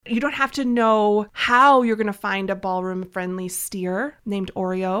You don't have to know how you're going to find a ballroom-friendly steer named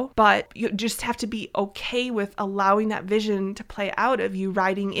Oreo, but you just have to be okay with allowing that vision to play out of you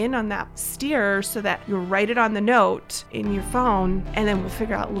riding in on that steer so that you write it on the note in your phone, and then we'll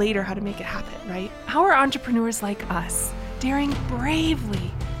figure out later how to make it happen, right? How are entrepreneurs like us daring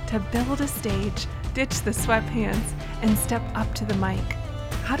bravely to build a stage, ditch the sweatpants, and step up to the mic?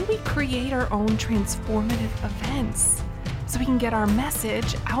 How do we create our own transformative events so we can get our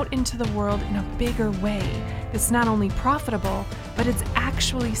message out into the world in a bigger way that's not only profitable, but it's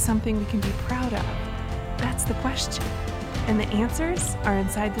actually something we can be proud of? That's the question. And the answers are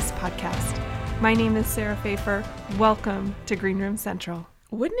inside this podcast. My name is Sarah Pfeiffer. Welcome to Green Room Central.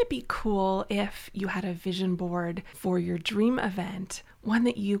 Wouldn't it be cool if you had a vision board for your dream event, one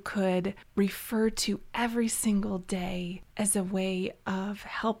that you could refer to every single day as a way of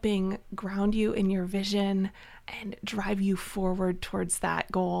helping ground you in your vision and drive you forward towards that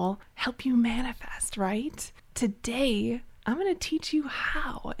goal, help you manifest, right? Today, I'm going to teach you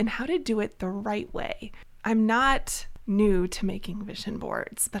how and how to do it the right way. I'm not new to making vision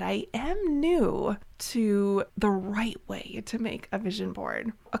boards, but I am new to the right way to make a vision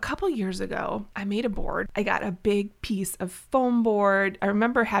board. A couple years ago, I made a board. I got a big piece of foam board. I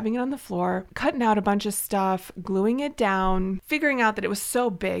remember having it on the floor, cutting out a bunch of stuff, gluing it down, figuring out that it was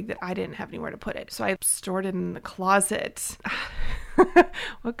so big that I didn't have anywhere to put it. So I stored it in the closet.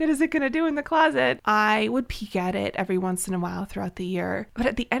 What good is it going to do in the closet? I would peek at it every once in a while throughout the year. But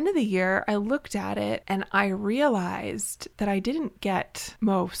at the end of the year, I looked at it and I realized that I didn't get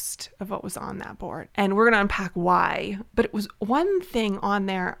most of what was on that board. And we're going to unpack why. But it was one thing on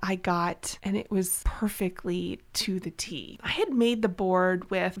there I got, and it was perfectly to the T. I had made the board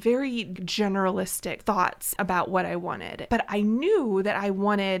with very generalistic thoughts about what I wanted, but I knew that I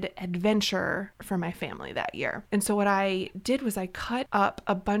wanted adventure for my family that year. And so what I did was I cut up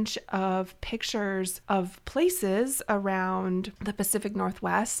a bunch of pictures of places around the Pacific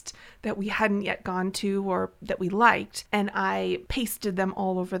Northwest that we hadn't yet gone to or that we liked, and I pasted them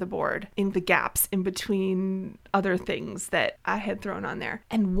all over the board in the gaps in between other things that I had thrown on there.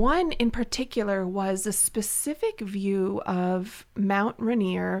 And one in particular was a specific view of Mount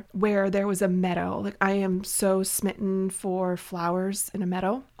Rainier where there was a meadow. Like, I am so smitten for flowers in a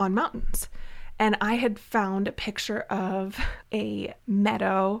meadow on mountains. And I had found a picture of a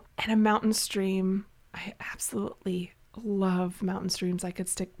meadow and a mountain stream. I absolutely love mountain streams. I could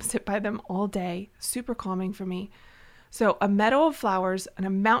sit by them all day. Super calming for me. So a meadow of flowers and a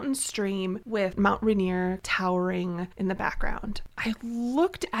mountain stream with Mount Rainier towering in the background. I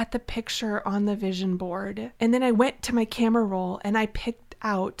looked at the picture on the vision board, and then I went to my camera roll and I picked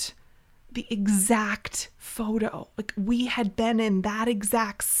out the exact photo. Like, we had been in that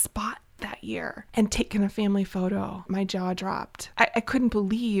exact spot that year and taken a family photo. My jaw dropped. I couldn't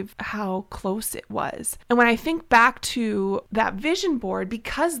believe how close it was. And when I think back to that vision board,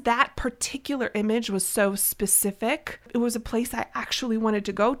 because that particular image was so specific, it was a place I actually wanted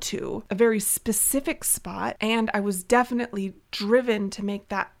to go to, a very specific spot, and I was definitely driven to make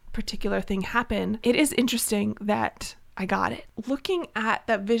that particular thing happen. It is interesting that I got it. Looking at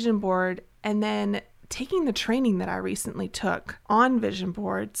that vision board and then taking the training that I recently took on vision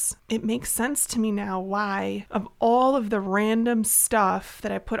boards, it makes sense to me now why, of all of the random stuff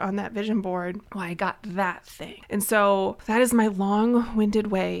that I put on that vision board, why I got that thing. And so that is my long-winded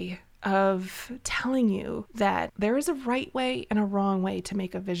way of telling you that there is a right way and a wrong way to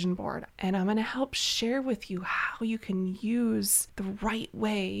make a vision board. And I'm going to help share with you how you can use the right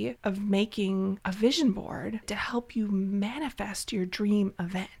way of making a vision board to help you manifest your dream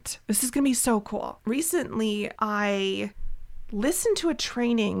event. This is going to be so cool. Recently, I listened to a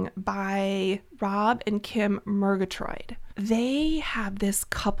training by Rob and Kim Murgatroyd. They have this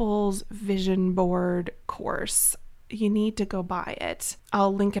couples vision board course. You need to go buy it.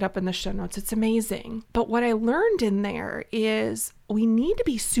 I'll link it up in the show notes. It's amazing. But what I learned in there is we need to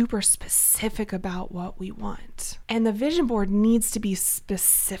be super specific about what we want. And the vision board needs to be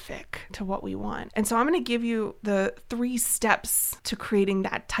specific to what we want. And so I'm going to give you the 3 steps to creating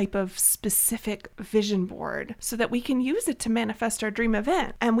that type of specific vision board so that we can use it to manifest our dream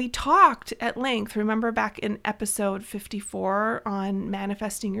event. And we talked at length, remember back in episode 54 on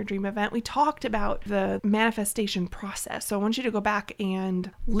manifesting your dream event, we talked about the manifestation process. So I want you to go back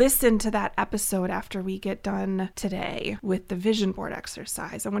and listen to that episode after we get done today with the vision board board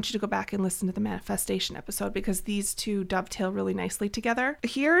exercise. I want you to go back and listen to the manifestation episode because these two dovetail really nicely together.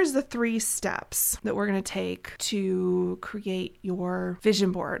 Here's the 3 steps that we're going to take to create your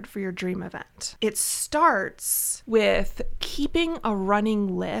vision board for your dream event. It starts with keeping a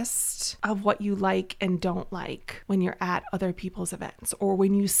running list of what you like and don't like when you're at other people's events or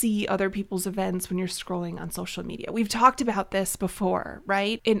when you see other people's events when you're scrolling on social media. We've talked about this before,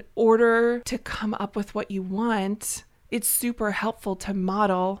 right? In order to come up with what you want, it's super helpful to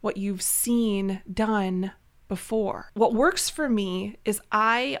model what you've seen done before. What works for me is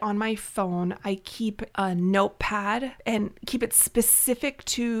on my phone, I keep a notepad and keep it specific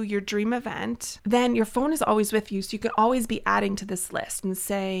to your dream event. Then your phone is always with you, so you can always be adding to this list and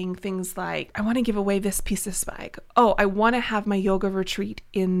saying things like, I want to give away this piece of swag. Oh, I want to have my yoga retreat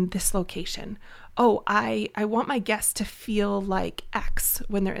in this location. Oh, I want my guests to feel like X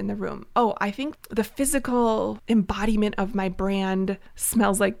when they're in the room. Oh, I think the physical embodiment of my brand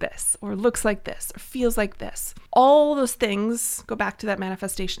smells like this, or looks like this, or feels like this. All those things, go back to that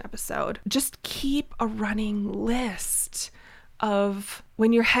manifestation episode. Just keep a running list of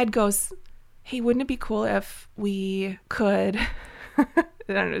when your head goes, hey, wouldn't it be cool if we could...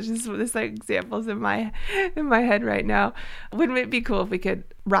 I don't know, just this like examples in my head right now. Wouldn't it be cool if we could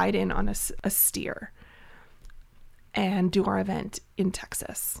ride in on a steer and do our event in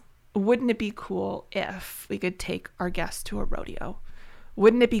Texas? Wouldn't it be cool if we could take our guests to a rodeo?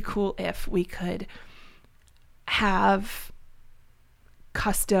 Wouldn't it be cool if we could have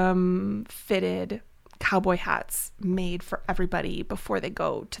custom fitted cowboy hats made for everybody before they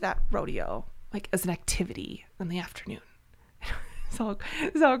go to that rodeo, like as an activity in the afternoon?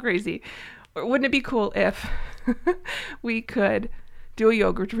 It's all crazy. Or wouldn't it be cool if we could do a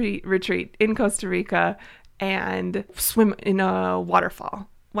yoga retreat in Costa Rica and swim in a waterfall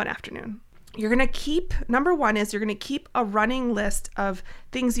one afternoon? Number 1 is you're going to keep a running list of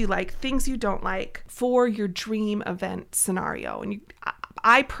things you like, things you don't like for your dream event scenario. And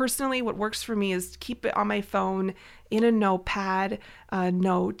I personally, what works for me is keep it on my phone in a notepad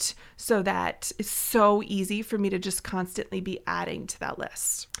note so that it's so easy for me to just constantly be adding to that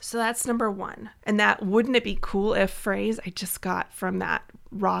list. So that's number 1. And that wouldn't it be cool if phrase I just got from that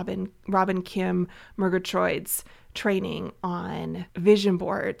Robin Kim Murgatroyd's training on vision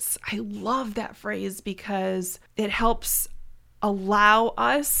boards. I love that phrase because it helps allow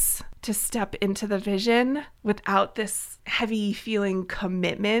us to step into the vision without this heavy feeling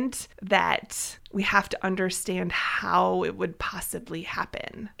commitment that we have to understand how it would possibly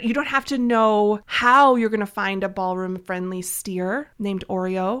happen. You don't have to know how you're going to find a ballroom friendly steer named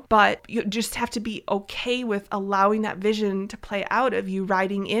Oreo, but you just have to be okay with allowing that vision to play out of you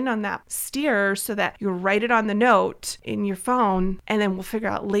riding in on that steer so that you write it on the note in your phone and then we'll figure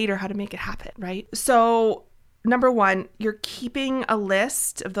out later how to make it happen, right? So number 1, you're keeping a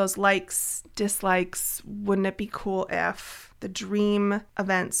list of those likes, dislikes, wouldn't it be cool if, the dream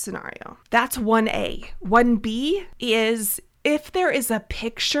event scenario. That's 1A. 1B is if there is a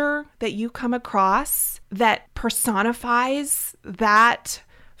picture that you come across that personifies that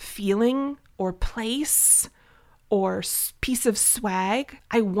feeling or place or piece of swag,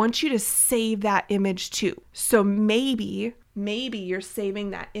 I want you to save that image too. So maybe you're saving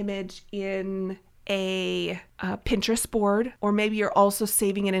that image in a Pinterest board, or maybe you're also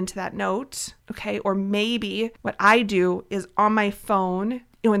saving it into that note, okay? Or maybe what I do is on my phone,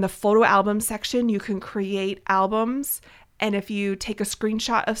 in the photo album section, you can create albums, and if you take a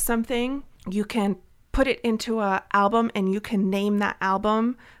screenshot of something, you can put it into an album and you can name that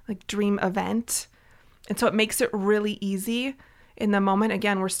album like Dream Event. And so it makes it really easy in the moment.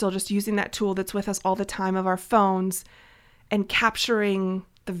 Again, we're still just using that tool that's with us all the time of our phones and capturing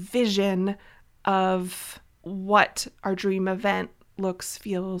the vision of what our dream event looks,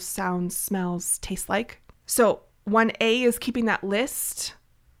 feels, sounds, smells, tastes like. So 1A is keeping that list.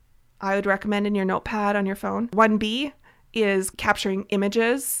 I would recommend in your notepad on your phone. 1B is capturing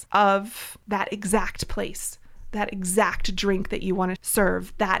images of that exact place, that exact drink that you want to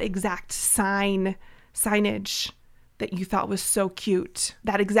serve, that exact signage that you thought was so cute,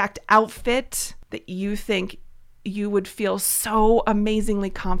 that exact outfit that you think you would feel so amazingly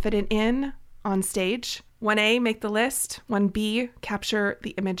confident in on stage. 1A, make the list. 1B, capture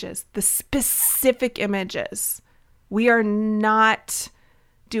the images, the specific images. We are not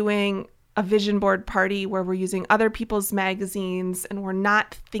doing a vision board party where we're using other people's magazines and we're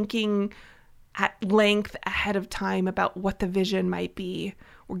not thinking at length ahead of time about what the vision might be.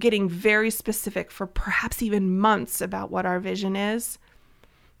 We're getting very specific for perhaps even months about what our vision is,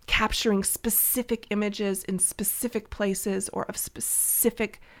 capturing specific images in specific places or of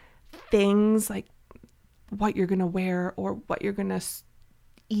specific things like what you're going to wear or what you're going to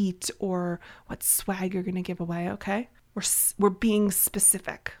eat or what swag you're going to give away, okay? We're being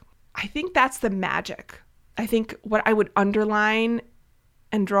specific. I think that's the magic. I think what I would underline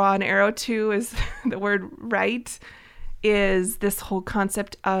and draw an arrow to is the word right, is this whole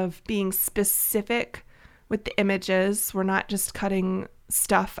concept of being specific with the images. We're not just cutting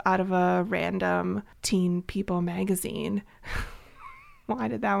stuff out of a random Teen People magazine. Why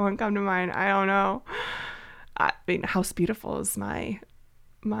did that one come to mind? I don't know. I mean, House Beautiful is my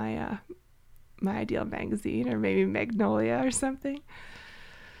ideal magazine, or maybe Magnolia or something.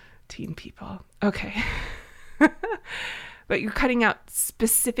 Teen People. Okay. But you're cutting out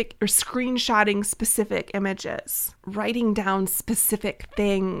specific or screenshotting specific images, writing down specific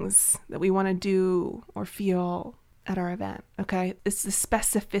things that we want to do or feel at our event. Okay. It's the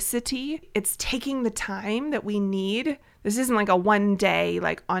specificity. It's taking the time that we need. This isn't like a one day,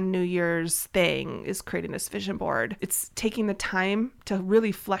 like on New Year's thing is creating this vision board. It's taking the time to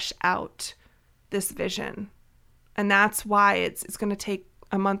really flesh out this vision. And that's why it's going to take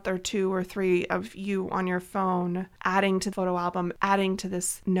a month or 2 or 3 of you on your phone, adding to the photo album, adding to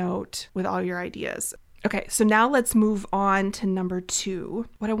this note with all your ideas. Okay, so now let's move on to number 2.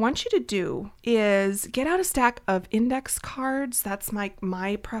 What I want you to do is get out a stack of index cards. That's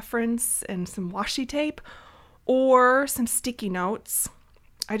my preference, and some washi tape or some sticky notes.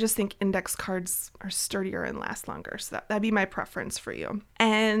 I just think index cards are sturdier and last longer. So that'd be my preference for you.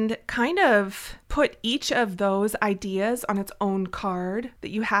 And kind of put each of those ideas on its own card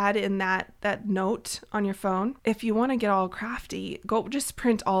that you had in that note on your phone. If you want to get all crafty, go just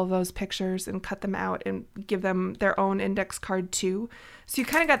print all of those pictures and cut them out and give them their own index card too. So you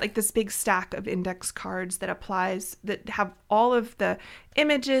kind of got like this big stack of index cards that have all of the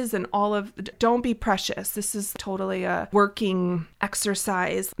images and don't be precious. This is totally a working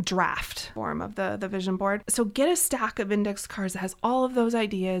exercise draft form of the vision board. So get a stack of index cards that has all of those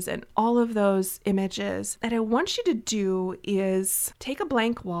ideas and all of those images. And I want you to do is take a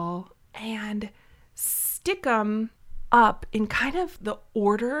blank wall and stick them up in kind of the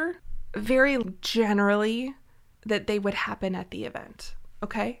order, very generally, that they would happen at the event.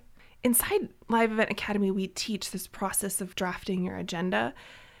 Okay? Inside Live Event Academy, we teach this process of drafting your agenda.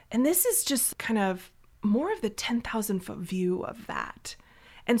 And this is just kind of more of the 10,000 foot view of that.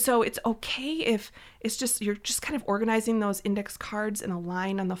 And so it's okay if you're just kind of organizing those index cards in a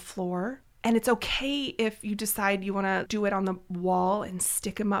line on the floor. And it's okay if you decide you want to do it on the wall and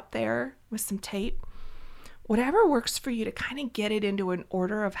stick them up there with some tape. Whatever works for you to kind of get it into an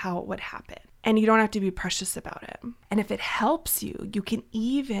order of how it would happen. And you don't have to be precious about it. And if it helps you, you can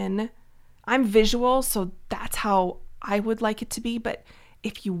I'm visual, so that's how I would like it to be. But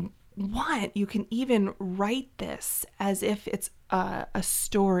if you want, you can even write this as if it's a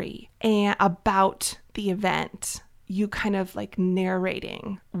story and about the event. You kind of like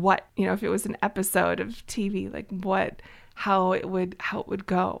narrating what, if it was an episode of TV, like how it would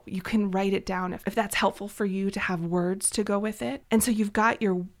go. You can write it down if that's helpful for you to have words to go with it. And so you've got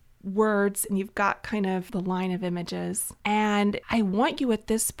your words and you've got kind of the line of images. And I want you at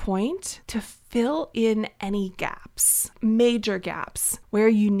this point to fill in any gaps, major gaps where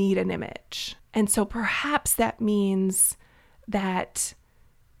you need an image. And so perhaps that means that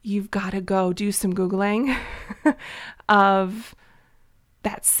you've got to go do some Googling of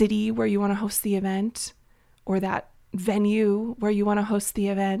that city where you want to host the event, or that venue where you want to host the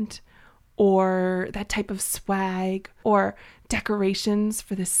event, or that type of swag, or decorations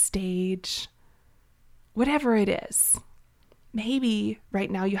for the stage, whatever it is. Maybe right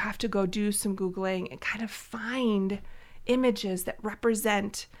now you have to go do some Googling and kind of find images that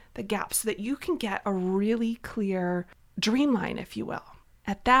represent the gaps so that you can get a really clear dreamline, if you will.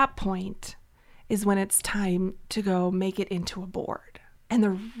 At that point is when it's time to go make it into a board. And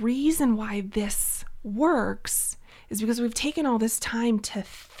the reason why this works is because we've taken all this time to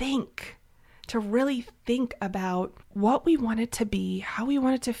really think about what we want it to be, how we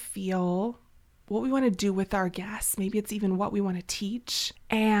want it to feel, what we want to do with our guests. Maybe it's even what we want to teach,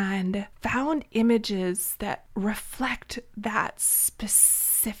 and found images that reflect that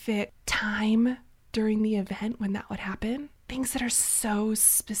specific time during the event when that would happen. Things that are so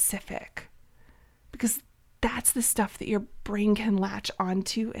specific, because that's the stuff that your brain can latch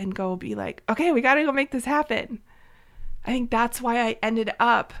onto and go be like, okay, we got to go make this happen. I think that's why I ended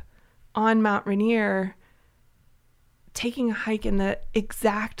up on Mount Rainier taking a hike in the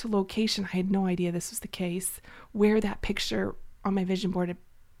exact location. I had no idea this was the case, where that picture on my vision board had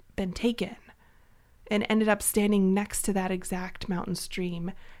been taken, and ended up standing next to that exact mountain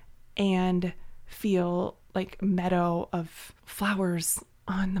stream and feel like meadow of flowers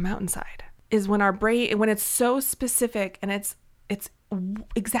on the mountainside. is when our brain, when it's so specific and it's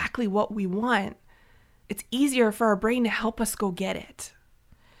exactly what we want, it's easier for our brain to help us go get it.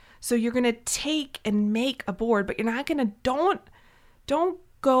 So you're going to take and make a board, but you're not going to, don't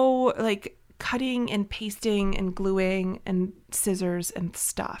go like cutting and pasting and gluing and scissors and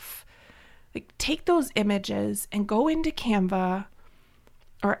stuff. Like take those images and go into Canva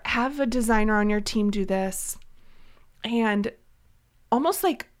or have a designer on your team do this, and almost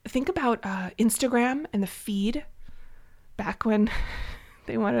like think about Instagram and the feed back when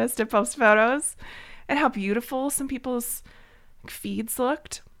they wanted us to post photos and how beautiful some people's feeds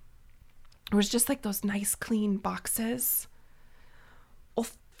looked. It was just like those nice clean boxes. Well,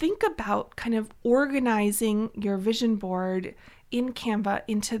 think about kind of organizing your vision board in Canva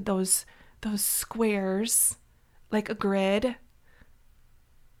into those squares, like a grid,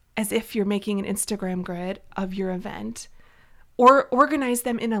 as if you're making an Instagram grid of your event, or organize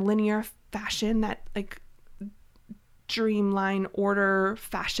them in a linear fashion, that like dreamline order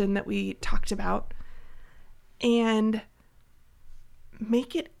fashion that we talked about, and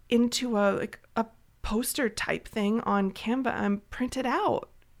make it into a poster type thing on Canva and print it out.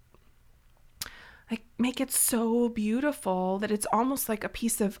 Like make it so beautiful that it's almost like a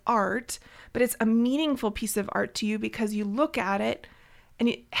piece of art, but it's a meaningful piece of art to you because you look at it and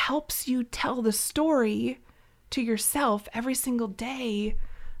it helps you tell the story to yourself every single day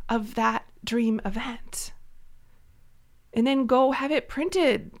of that dream event. And then go have it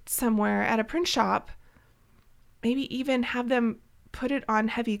printed somewhere at a print shop. Maybe even have them put it on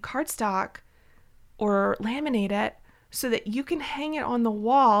heavy cardstock or laminate it so that you can hang it on the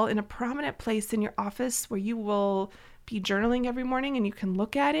wall in a prominent place in your office where you will be journaling every morning and you can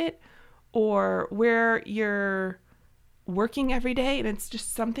look at it, or where you're working every day and it's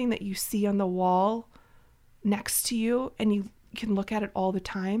just something that you see on the wall next to you and you can look at it all the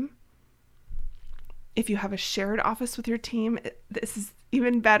time. If you have a shared office with your team, this is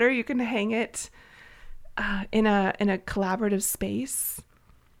even better. You can hang it in a collaborative space,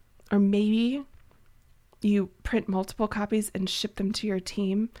 or maybe you print multiple copies and ship them to your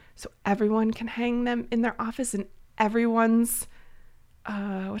team so everyone can hang them in their office, and everyone's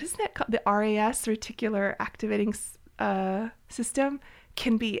what is that called? The RAS, reticular activating system,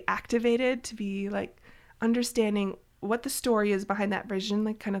 can be activated to be like understanding what the story is behind that vision,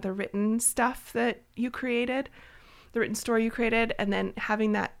 like kind of the written stuff that you created, the written story you created, and then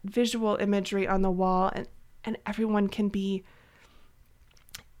having that visual imagery on the wall, and everyone can be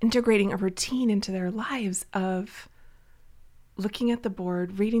integrating a routine into their lives of looking at the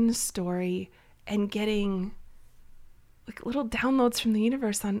board, reading the story, and getting like little downloads from the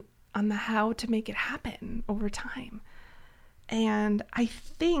universe on the how to make it happen over time. And I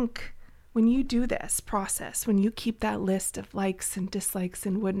think when you do this process, when you keep that list of likes and dislikes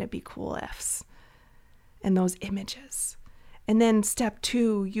and wouldn't it be cool ifs and those images, and then step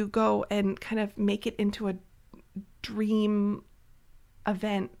 2, you go and kind of make it into a dream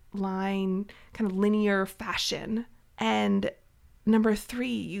event line, kind of linear fashion. And number 3,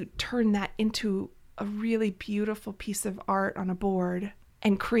 you turn that into a really beautiful piece of art on a board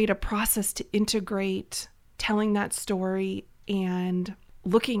and create a process to integrate telling that story and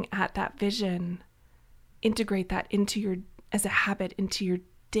looking at that vision, integrate that into your, as a habit, into your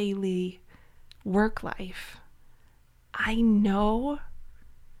daily work life. I know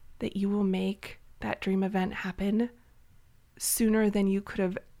that you will make that dream event happen sooner than you could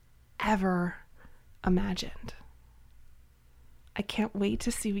have ever imagined. I can't wait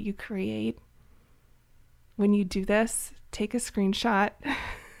to see what you create. When you do this, take a screenshot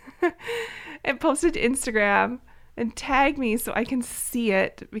and post it to Instagram and tag me so I can see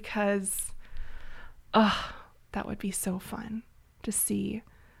it, because that would be so fun to see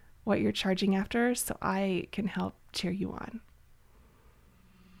what you're charging after so I can help cheer you on.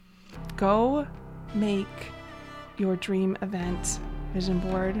 Go make your dream event vision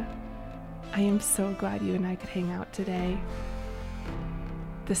board. I am so glad you and I could hang out today.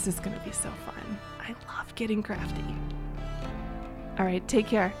 This is going to be so fun. I love getting crafty. All right, take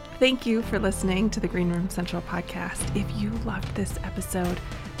care. Thank you for listening to the Green Room Central podcast. If you loved this episode,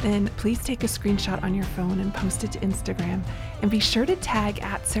 then please take a screenshot on your phone and post it to Instagram, and be sure to tag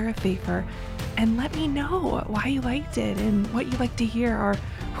 @SarahPfeiffer and let me know why you liked it and what you'd like to hear or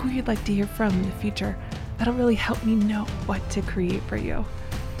who you'd like to hear from in the future. That'll really help me know what to create for you.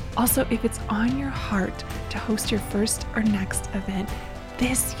 Also, if it's on your heart to host your first or next event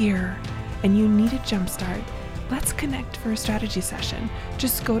this year and you need a jumpstart, let's connect for a strategy session.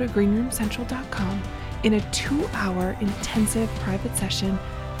 Just go to greenroomcentral.com. In a 2-hour intensive private session,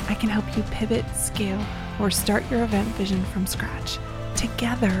 I can help you pivot, scale, or start your event vision from scratch.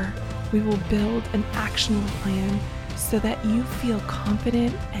 Together, We will build an actionable plan so that you feel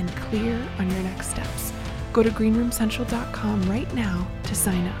confident and clear on your next steps. Go to greenroomcentral.com right now to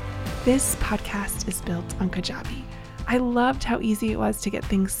sign up. This podcast is built on Kajabi. I loved how easy it was to get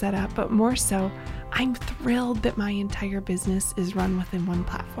things set up, but more so, I'm thrilled that my entire business is run within one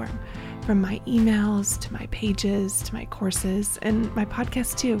platform. From my emails to my pages to my courses and my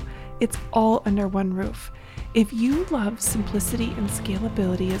podcast too, it's all under one roof. If you love simplicity and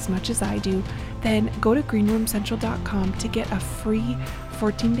scalability as much as I do, then go to greenroomcentral.com to get a free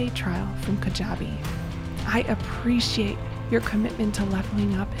 14-day trial from Kajabi. I appreciate your commitment to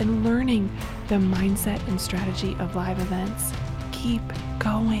leveling up and learning the mindset and strategy of live events. Keep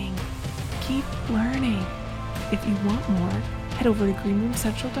going. Keep learning. If you want more, head over to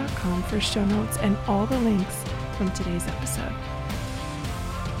greenroomcentral.com for show notes and all the links from today's episode.